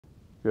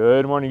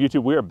Good morning,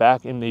 YouTube. We are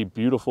back in the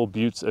beautiful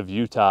buttes of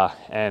Utah.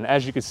 And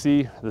as you can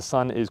see, the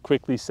sun is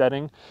quickly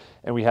setting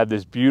and we have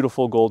this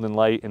beautiful golden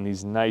light and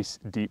these nice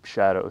deep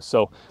shadows.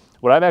 So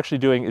what I'm actually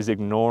doing is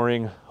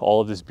ignoring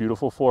all of this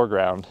beautiful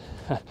foreground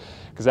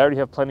because I already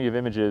have plenty of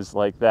images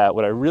like that.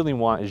 What I really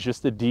want is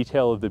just the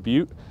detail of the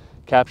butte,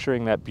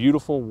 capturing that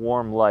beautiful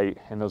warm light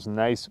and those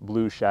nice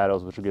blue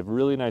shadows, which will give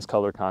really nice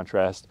color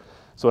contrast.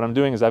 So what I'm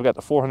doing is I've got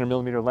the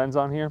 400mm lens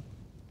on here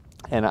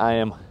and I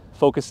am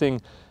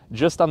focusing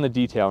just on the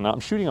detail. Now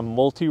I'm shooting a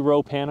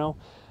multi-row pano.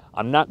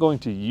 I'm not going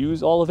to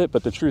use all of it,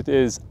 but the truth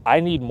is I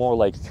need more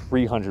like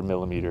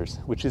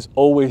 300mm, which is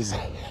always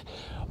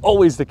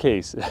the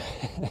case.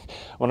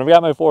 When I've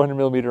got my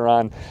 400mm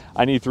on,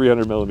 I need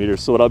 300mm.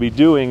 So what I'll be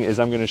doing is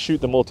I'm going to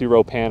shoot the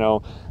multi-row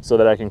pano so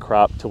that I can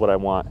crop to what I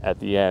want at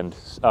the end.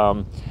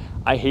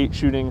 I hate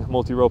shooting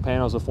multi-row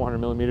panos with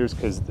 400mm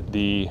because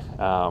the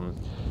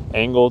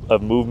angle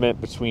of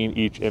movement between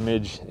each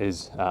image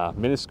is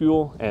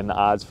minuscule and the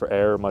odds for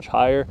error are much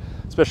higher,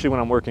 especially when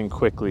I'm working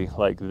quickly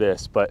like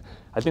this. But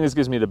I think this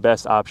gives me the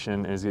best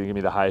option and is going to give me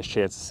the highest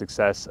chance of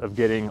success of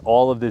getting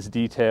all of this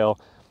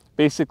detail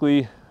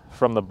basically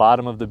from the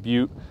bottom of the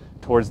butte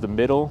towards the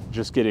middle,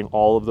 just getting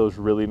all of those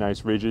really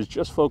nice ridges,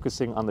 just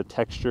focusing on the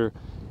texture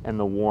and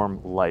the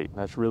warm light.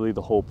 That's really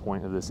the whole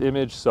point of this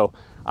image. So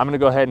I'm gonna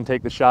go ahead and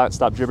take the shot,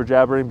 stop jibber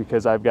jabbering,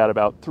 because I've got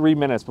about 3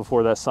 minutes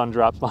before that sun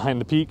drops behind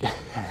the peak.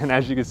 And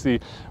as you can see,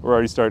 we're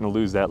already starting to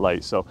lose that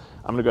light. So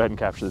I'm gonna go ahead and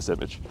capture this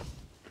image.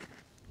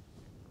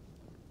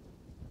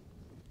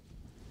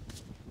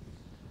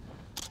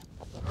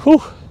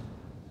 Whew.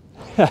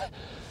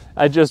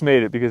 I just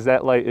made it because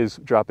that light is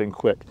dropping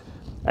quick.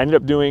 I ended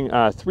up doing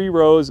 3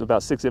 rows,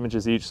 about 6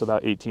 images each, so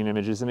about 18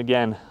 images. And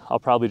again, I'll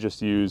probably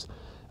just use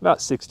about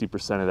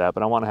 60% of that,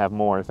 but I want to have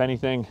more. If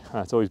anything,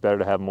 it's always better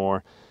to have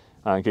more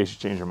in case you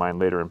change your mind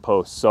later in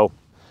post. So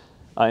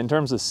in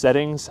terms of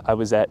settings, I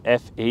was at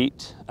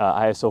f8,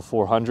 ISO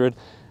 400.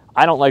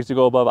 I don't like to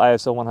go above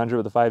ISO 100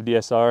 with the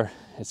 5DSR.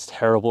 It's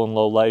terrible in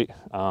low light.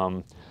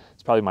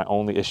 It's probably my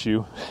only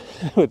issue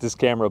with this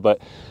camera,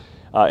 but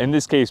in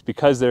this case,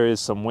 because there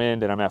is some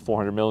wind and I'm at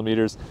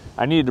 400mm,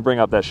 I needed to bring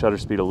up that shutter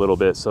speed a little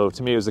bit. So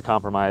to me, it was a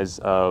compromise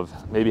of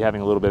maybe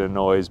having a little bit of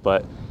noise,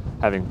 but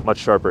having much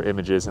sharper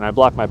images. And I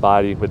blocked my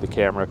body with the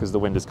camera because the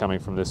wind is coming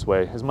from this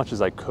way as much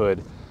as I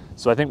could.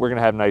 So I think we're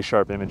gonna have nice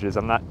sharp images.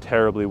 I'm not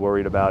terribly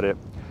worried about it,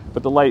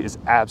 but the light is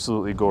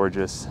absolutely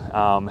gorgeous.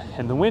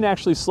 And the wind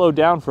actually slowed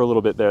down for a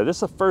little bit there. This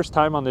is the first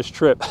time on this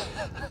trip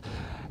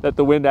that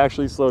the wind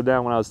actually slowed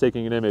down when I was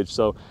taking an image.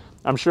 So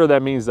I'm sure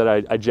that means that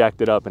I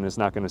jacked it up and it's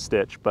not gonna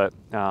stitch, but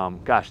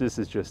gosh, this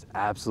is just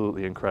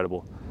absolutely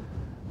incredible.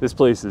 This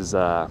place is,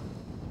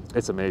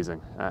 it's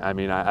amazing. I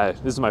mean,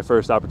 this is my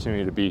first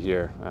opportunity to be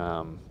here,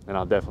 and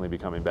I'll definitely be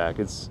coming back.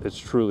 It's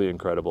truly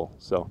incredible.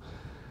 So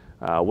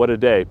what a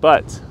day.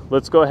 But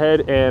let's go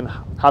ahead and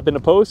hop into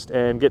post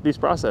and get these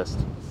processed.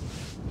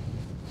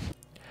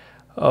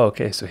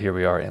 Okay, so here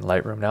we are in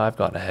Lightroom. Now I've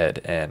gone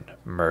ahead and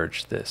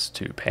merged this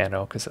to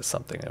pano because that's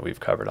something that we've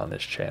covered on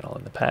this channel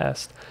in the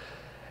past.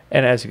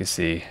 And as you can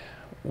see,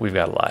 we've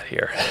got a lot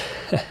here.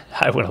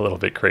 I went a little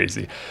bit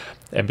crazy.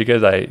 And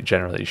because I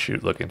generally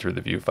shoot looking through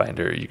the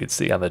viewfinder, you could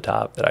see on the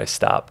top that I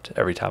stopped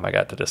every time I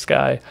got to the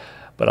sky.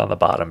 But on the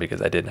bottom,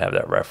 because I didn't have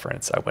that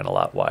reference, I went a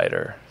lot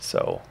wider.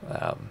 So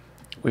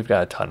we've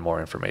got a ton more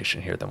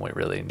information here than we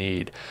really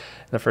need.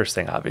 And the first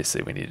thing,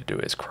 obviously, we need to do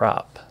is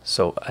crop.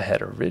 So I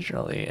had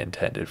originally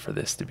intended for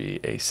this to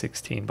be a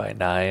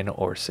 16:9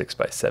 or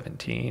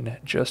 6:17,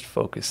 just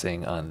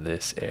focusing on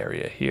this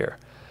area here.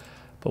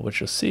 But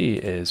what you'll see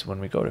is when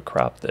we go to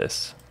crop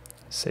this,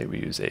 say we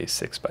use a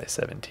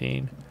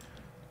 6:17,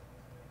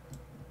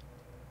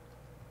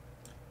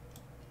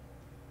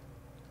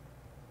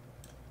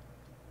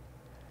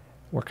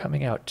 we're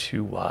coming out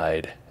too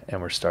wide and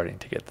we're starting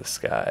to get the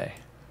sky.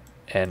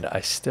 And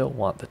I still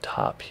want the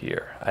top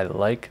here. I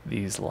like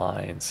these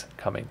lines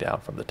coming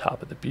down from the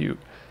top of the butte.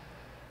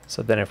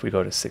 So then if we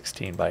go to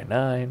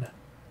 16:9,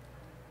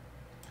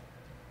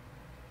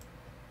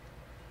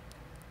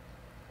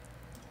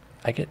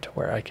 I get to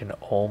where I can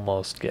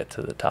almost get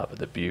to the top of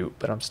the butte,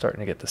 but I'm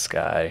starting to get the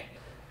sky.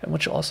 And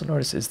what you'll also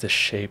notice is the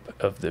shape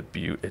of the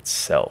butte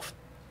itself.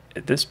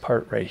 This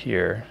part right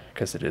here,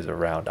 because it is a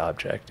round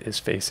object, is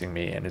facing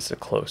me and is the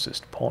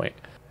closest point.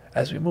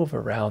 As we move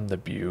around the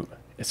butte,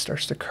 it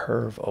starts to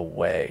curve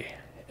away.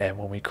 And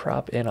when we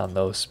crop in on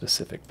those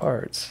specific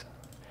parts,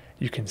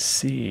 you can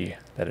see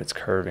that it's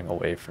curving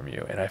away from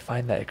you. And I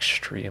find that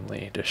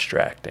extremely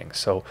distracting.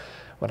 So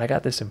when I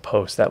got this in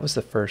post, that was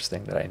the first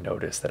thing that I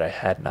noticed that I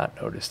had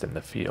not noticed in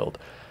the field,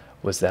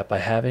 was that by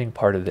having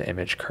part of the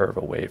image curve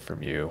away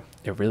from you,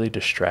 it really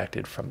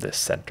distracted from this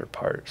center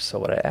part. So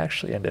what I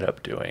actually ended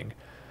up doing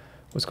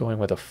was going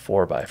with a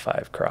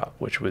 4:5 crop,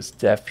 which was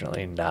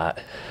definitely not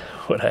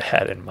what I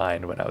had in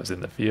mind when I was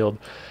in the field,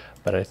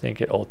 but I think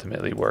it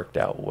ultimately worked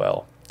out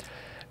well.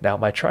 Now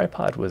my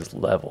tripod was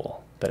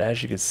level, but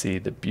as you can see,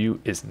 the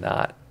butte is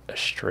not a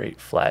straight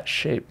flat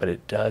shape, but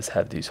it does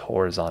have these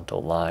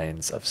horizontal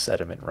lines of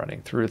sediment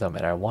running through them,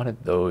 and I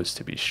wanted those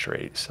to be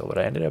straight. So what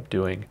I ended up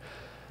doing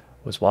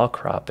was while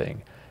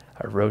cropping,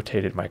 I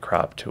rotated my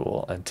crop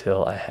tool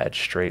until I had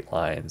straight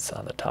lines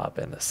on the top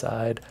and the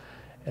side,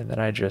 and then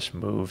I just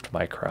moved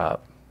my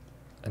crop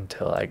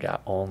until I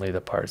got only the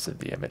parts of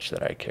the image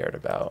that I cared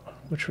about,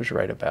 which was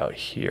right about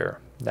here.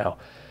 Now,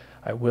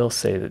 I will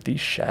say that these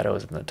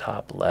shadows in the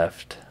top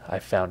left I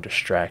found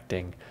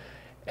distracting,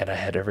 and I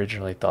had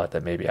originally thought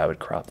that maybe I would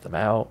crop them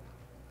out.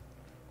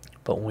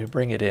 But when we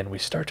bring it in, we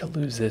start to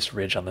lose this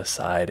ridge on the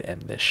side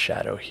and this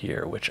shadow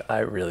here, which I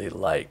really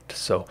liked.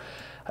 So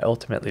I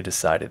ultimately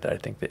decided that I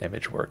think the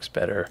image works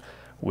better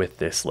with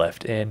this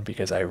left in,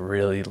 because I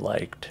really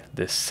liked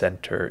this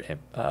center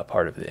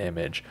part of the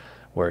image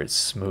where it's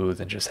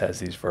smooth and just has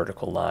these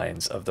vertical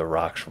lines of the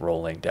rocks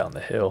rolling down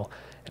the hill.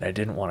 And I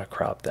didn't want to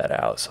crop that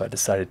out, so I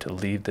decided to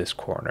leave this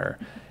corner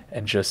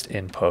and just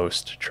in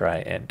post try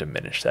and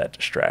diminish that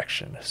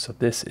distraction. So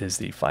this is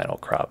the final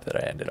crop that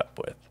I ended up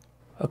with.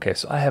 Okay,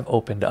 so I have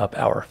opened up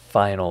our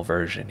final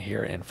version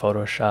here in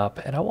Photoshop,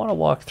 and I want to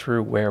walk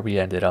through where we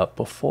ended up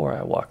before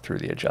I walk through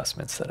the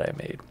adjustments that I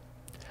made.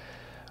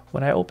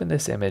 When I open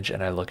this image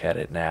and I look at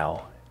it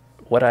now,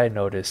 what I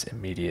notice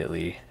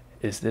immediately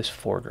is this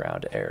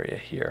foreground area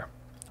here.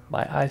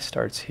 My eye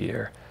starts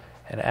here,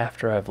 and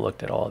after I've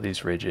looked at all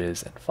these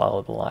ridges and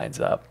followed the lines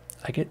up,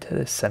 I get to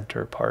the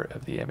center part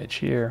of the image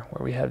here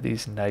where we have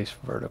these nice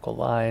vertical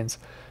lines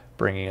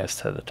bringing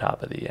us to the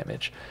top of the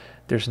image.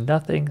 There's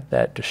nothing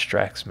that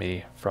distracts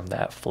me from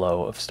that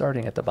flow of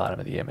starting at the bottom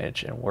of the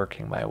image and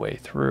working my way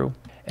through.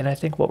 And I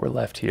think what we're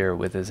left here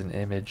with is an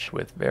image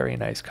with very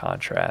nice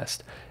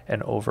contrast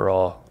and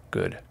overall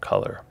good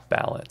color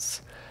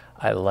balance.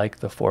 I like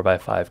the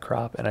 4:5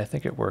 crop, and I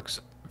think it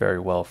works very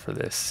well for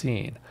this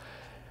scene.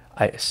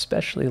 I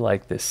especially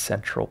like this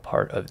central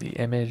part of the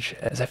image,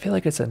 as I feel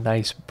like it's a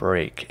nice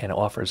break and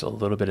offers a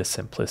little bit of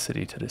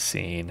simplicity to the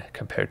scene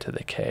compared to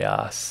the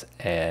chaos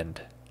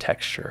and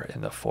texture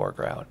in the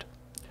foreground.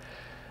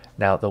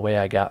 Now, the way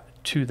I got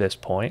to this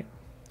point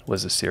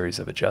was a series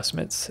of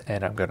adjustments,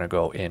 and I'm going to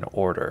go in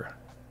order.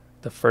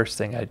 The first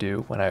thing I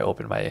do when I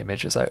open my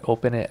image is I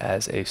open it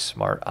as a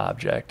smart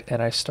object,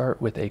 and I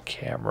start with a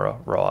camera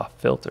raw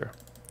filter.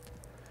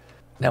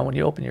 Now, when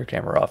you open your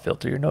camera raw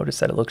filter, you'll notice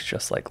that it looks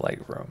just like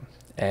Lightroom.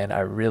 And I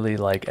really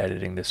like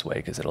editing this way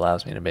because it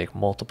allows me to make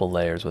multiple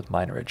layers with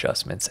minor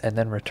adjustments and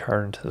then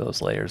return to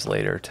those layers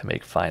later to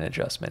make fine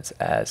adjustments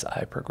as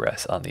I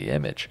progress on the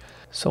image.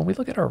 So when we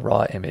look at our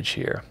raw image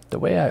here, the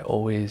way I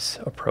always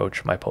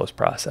approach my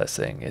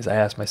post-processing is I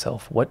ask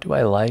myself, what do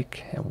I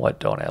like and what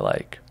don't I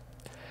like?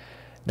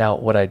 Now,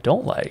 what I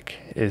don't like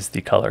is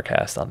the color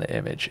cast on the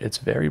image. It's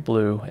very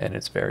blue and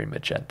it's very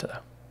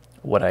magenta.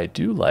 What I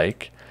do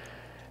like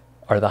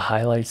are the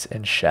highlights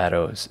and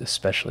shadows,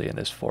 especially in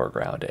this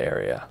foreground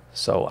area.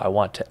 So I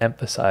want to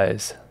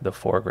emphasize the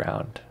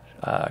foreground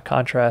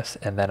contrast,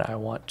 and then I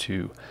want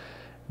to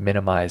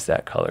minimize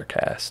that color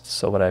cast.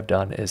 So what I've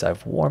done is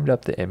I've warmed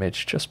up the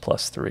image just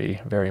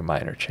 +3, very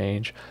minor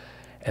change,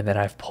 and then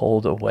I've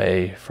pulled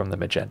away from the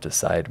magenta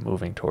side,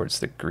 moving towards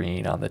the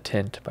green on the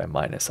tint by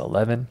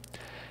 -11.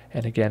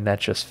 And again, that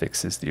just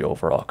fixes the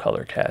overall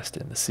color cast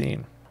in the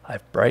scene.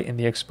 I've brightened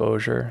the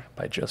exposure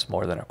by just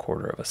more than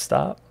 1/4 of a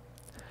stop.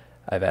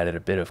 I've added a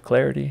bit of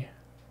clarity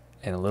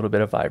and a little bit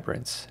of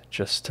vibrance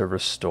just to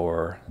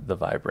restore the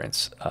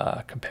vibrance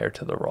compared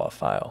to the raw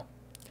file.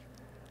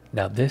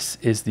 Now, this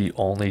is the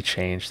only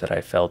change that I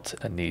felt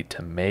a need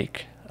to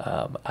make.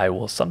 I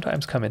will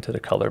sometimes come into the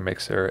color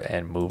mixer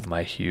and move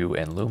my hue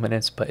and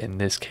luminance, but in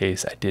this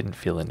case, I didn't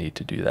feel a need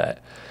to do that.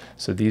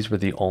 So these were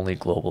the only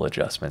global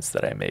adjustments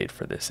that I made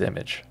for this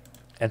image.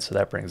 And so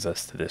that brings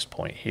us to this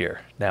point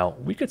here. Now,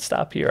 we could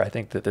stop here. I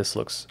think that this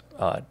looks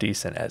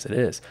decent as it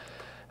is.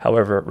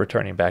 However,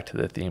 returning back to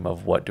the theme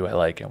of what do I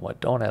like and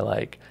what don't I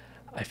like,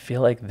 I feel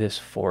like this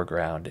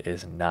foreground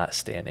is not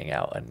standing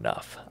out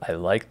enough. I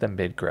like the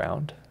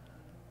midground,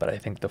 but I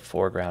think the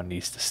foreground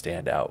needs to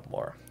stand out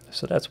more.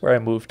 So that's where I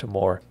moved to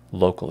more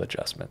local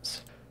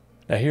adjustments.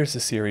 Now here's the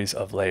series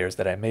of layers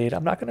that I made.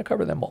 I'm not going to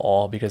cover them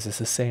all because it's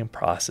the same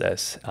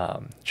process,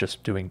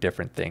 just doing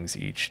different things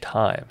each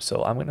time.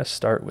 So I'm going to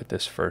start with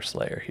this first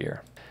layer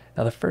here.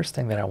 Now the first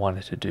thing that I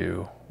wanted to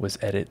do was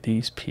edit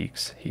these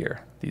peaks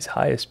here, these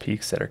highest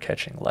peaks that are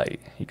catching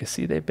light. You can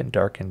see they've been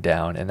darkened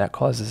down, and that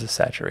causes the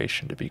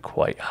saturation to be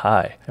quite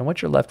high. And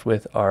what you're left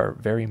with are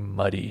very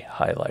muddy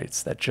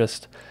highlights that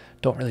just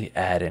don't really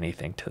add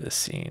anything to the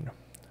scene.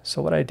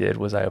 So what I did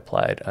was I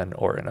applied an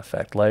Orton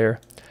effect layer,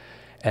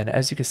 and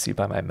as you can see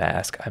by my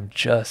mask, I'm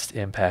just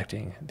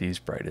impacting these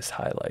brightest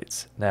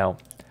highlights. Now,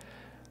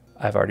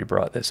 I've already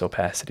brought this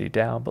opacity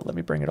down, but let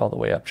me bring it all the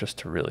way up just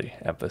to really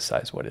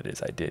emphasize what it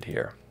is I did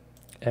here.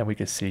 And we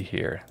can see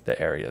here the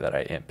area that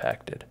I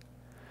impacted.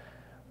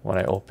 When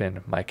I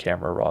open my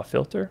camera raw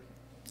filter,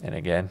 and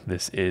again,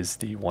 this is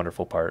the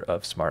wonderful part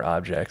of smart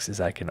objects, is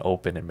I can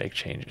open and make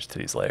changes to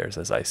these layers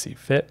as I see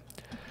fit.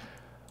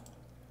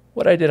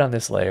 What I did on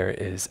this layer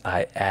is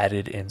I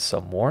added in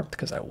some warmth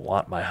because I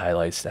want my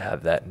highlights to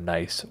have that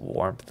nice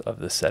warmth of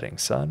the setting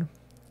sun.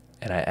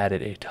 And I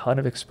added a ton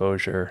of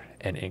exposure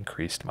and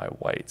increased my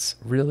whites,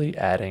 really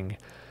adding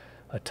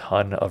a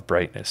ton of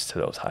brightness to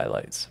those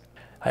highlights.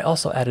 I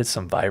also added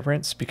some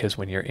vibrance because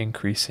when you're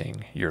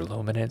increasing your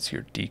luminance,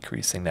 you're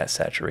decreasing that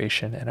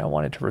saturation, and I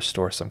wanted to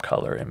restore some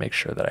color and make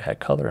sure that I had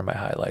color in my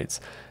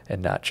highlights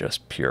and not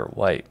just pure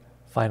white.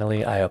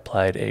 Finally, I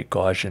applied a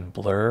Gaussian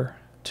blur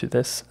to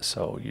this,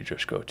 so you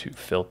just go to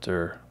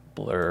Filter,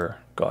 Blur,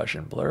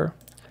 Gaussian Blur.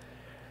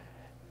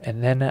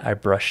 And then I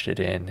brushed it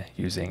in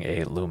using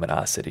a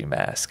luminosity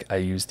mask. I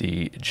used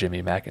the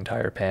Jimmy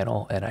McIntyre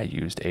panel and I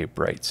used a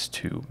Brights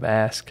 2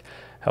 mask.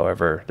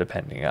 However,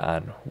 depending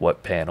on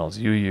what panels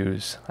you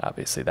use,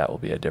 obviously that will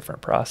be a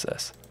different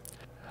process.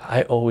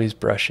 I always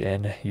brush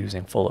in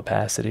using full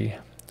opacity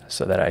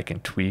so that I can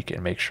tweak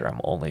and make sure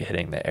I'm only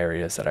hitting the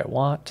areas that I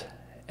want.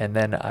 And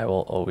then I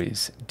will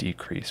always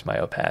decrease my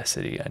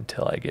opacity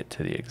until I get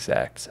to the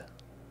exact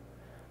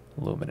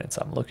luminance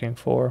I'm looking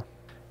for.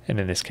 And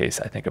in this case,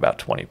 I think about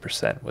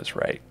 20% was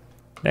right.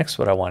 Next,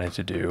 what I wanted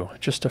to do,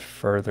 just to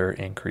further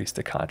increase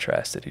the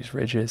contrast of these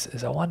ridges,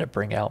 is I wanted to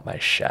bring out my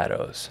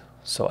shadows.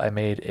 So I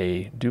made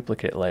a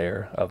duplicate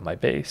layer of my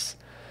base.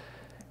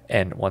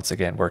 And once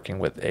again, working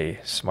with a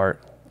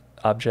smart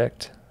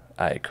object,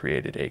 I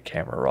created a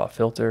camera raw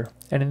filter.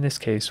 And in this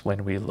case,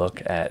 when we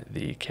look at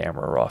the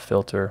camera raw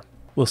filter,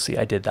 we'll see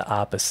I did the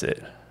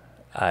opposite.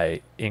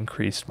 I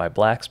increased my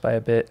blacks by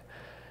a bit,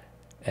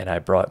 and I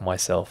brought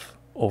myself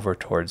over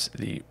towards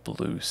the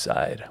blue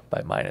side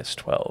by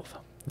 -12.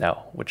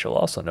 Now, what you'll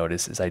also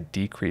notice is I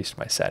decreased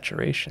my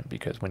saturation,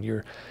 because when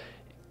you're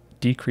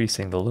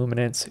decreasing the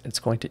luminance, it's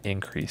going to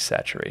increase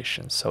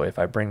saturation. So if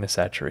I bring the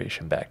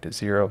saturation back to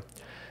 0,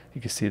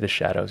 you can see the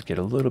shadows get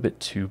a little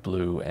bit too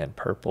blue and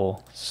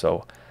purple.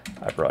 So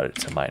I brought it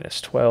to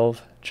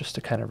 -12 just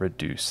to kind of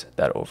reduce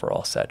that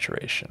overall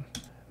saturation.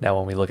 Now,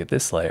 when we look at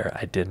this layer,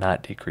 I did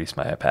not decrease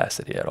my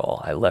opacity at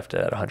all. I left it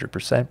at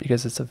 100%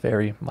 because it's a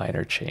very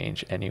minor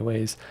change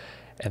anyways.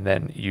 And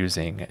then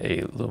using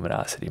a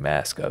luminosity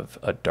mask of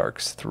a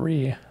darks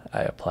 3,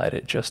 I applied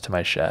it just to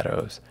my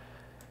shadows.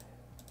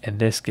 And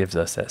this gives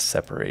us that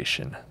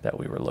separation that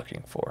we were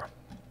looking for.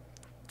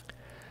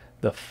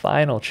 The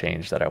final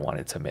change that I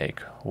wanted to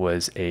make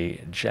was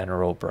a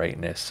general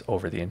brightness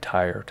over the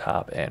entire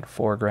top and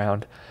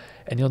foreground.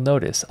 And you'll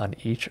notice on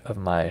each of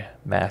my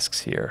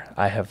masks here,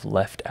 I have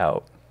left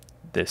out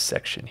this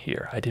section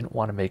here. I didn't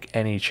want to make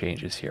any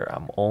changes here.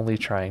 I'm only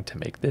trying to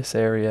make this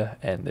area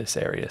and this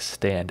area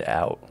stand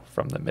out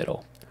from the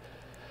middle.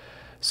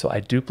 So I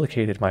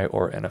duplicated my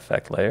Orton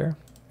effect layer,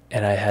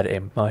 and I had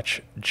a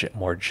much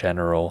more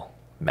general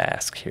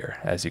mask here.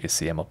 As you can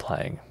see, I'm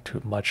applying to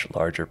a much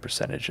larger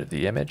percentage of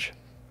the image.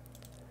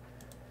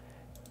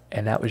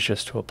 And that was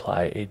just to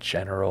apply a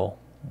general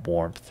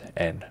warmth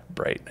and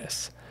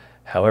brightness.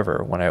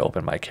 However, when I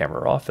open my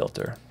camera raw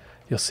filter,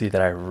 you'll see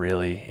that I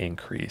really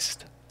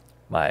increased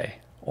my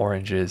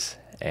oranges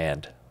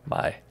and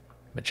my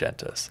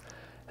magentas,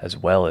 as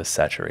well as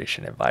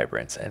saturation and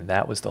vibrance. And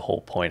that was the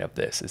whole point of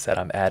this, is that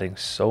I'm adding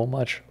so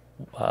much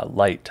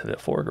light to the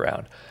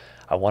foreground.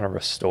 I want to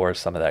restore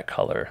some of that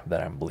color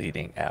that I'm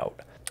bleeding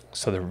out.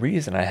 So the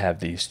reason I have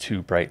these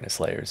two brightness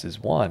layers is,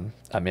 one,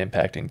 I'm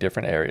impacting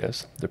different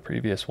areas. The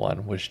previous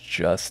one was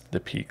just the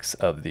peaks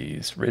of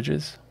these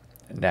ridges.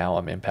 Now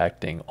I'm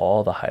impacting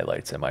all the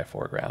highlights in my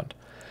foreground.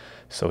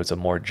 So it's a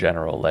more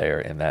general layer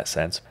in that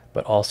sense,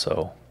 but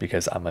also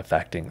because I'm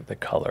affecting the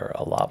color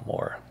a lot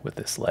more with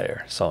this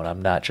layer. So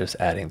I'm not just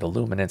adding the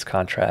luminance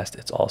contrast,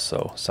 it's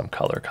also some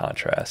color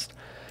contrast.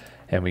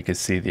 And we can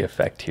see the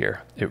effect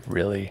here. It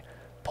really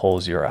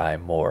pulls your eye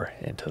more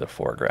into the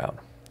foreground.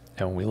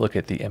 And when we look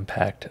at the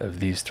impact of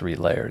these three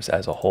layers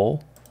as a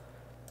whole,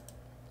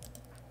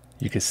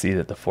 you can see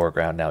that the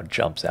foreground now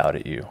jumps out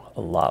at you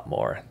a lot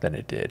more than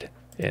it did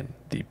in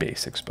the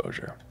base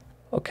exposure.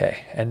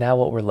 Okay, and now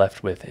what we're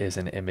left with is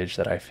an image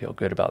that I feel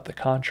good about the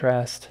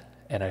contrast,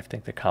 and I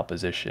think the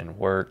composition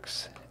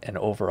works, and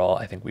overall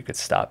I think we could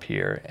stop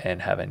here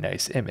and have a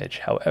nice image.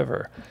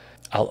 However,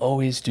 I'll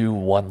always do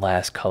one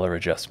last color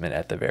adjustment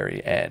at the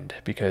very end,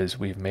 because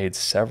we've made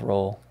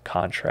several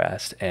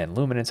contrast and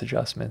luminance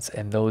adjustments,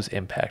 and those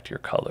impact your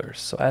colors.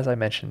 So as I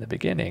mentioned in the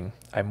beginning,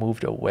 I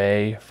moved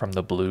away from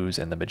the blues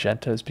and the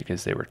magentas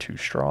because they were too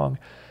strong.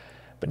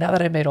 But now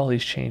that I made all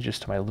these changes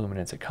to my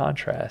luminance and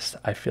contrast,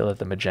 I feel that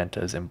the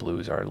magentas and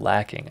blues are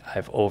lacking.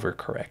 I've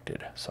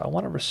overcorrected. So I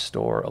want to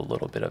restore a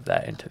little bit of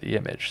that into the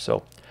image.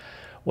 So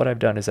what I've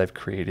done is I've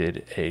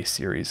created a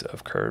series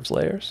of curves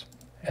layers.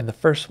 And the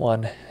first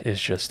one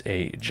is just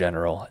a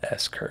general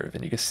S curve.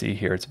 And you can see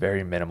here it's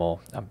very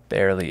minimal. I'm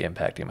barely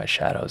impacting my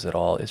shadows at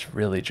all. It's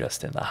really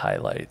just in the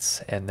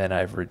highlights. And then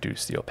I've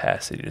reduced the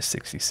opacity to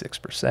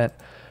 66%.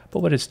 But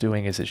what it's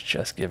doing is it's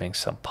just giving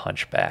some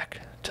punch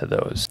back to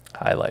those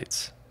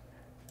highlights.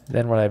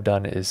 Then what I've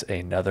done is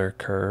another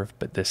curve,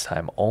 but this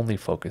time only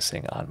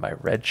focusing on my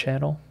red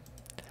channel.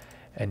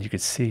 And you can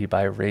see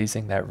by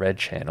raising that red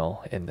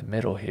channel in the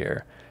middle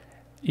here,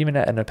 even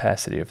at an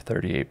opacity of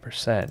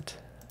 38%,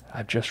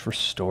 I've just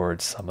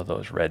restored some of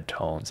those red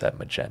tones, that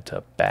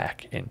magenta,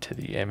 back into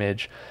the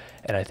image,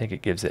 and I think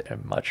it gives it a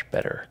much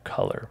better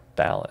color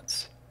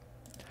balance.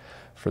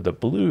 For the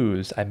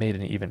blues, I made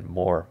an even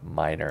more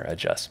minor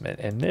adjustment,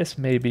 and this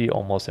may be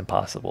almost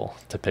impossible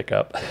to pick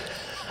up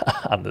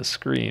on the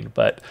screen,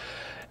 but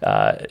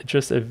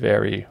just a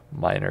very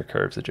minor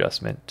curves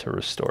adjustment to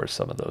restore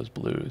some of those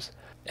blues.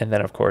 And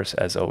then, of course,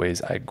 as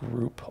always, I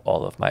group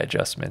all of my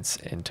adjustments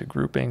into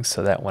groupings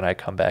so that when I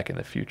come back in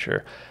the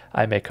future,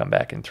 I may come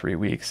back in 3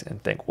 weeks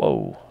and think,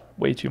 whoa,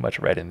 way too much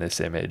red in this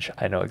image.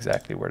 I know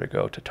exactly where to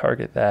go to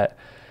target that,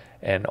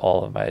 and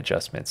all of my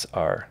adjustments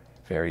are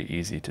very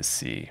easy to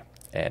see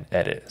and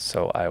edit.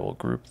 So I will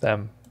group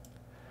them,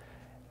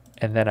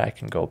 and then I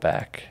can go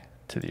back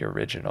to the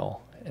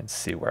original and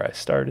see where I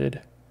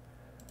started,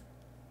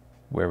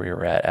 where we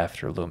were at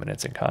after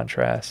luminance and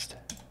contrast,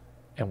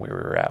 and where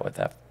we were at with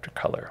after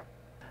color.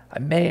 I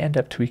may end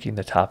up tweaking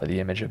the top of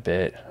the image a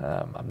bit.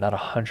 I'm not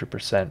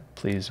 100%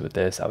 pleased with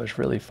this. I was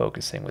really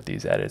focusing with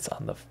these edits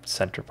on the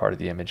center part of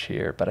the image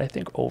here, but I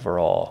think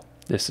overall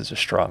this is a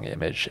strong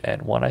image,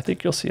 and one I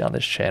think you'll see on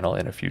this channel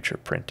in a future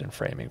print and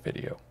framing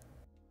video.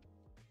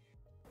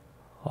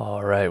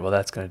 All right, well,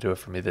 that's going to do it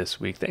for me this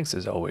week. Thanks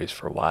as always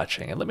for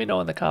watching, and let me know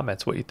in the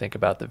comments what you think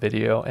about the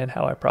video and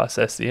how I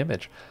process the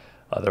image.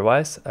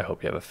 Otherwise, I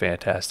hope you have a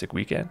fantastic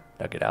weekend.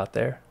 Now get out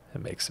there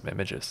and make some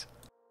images.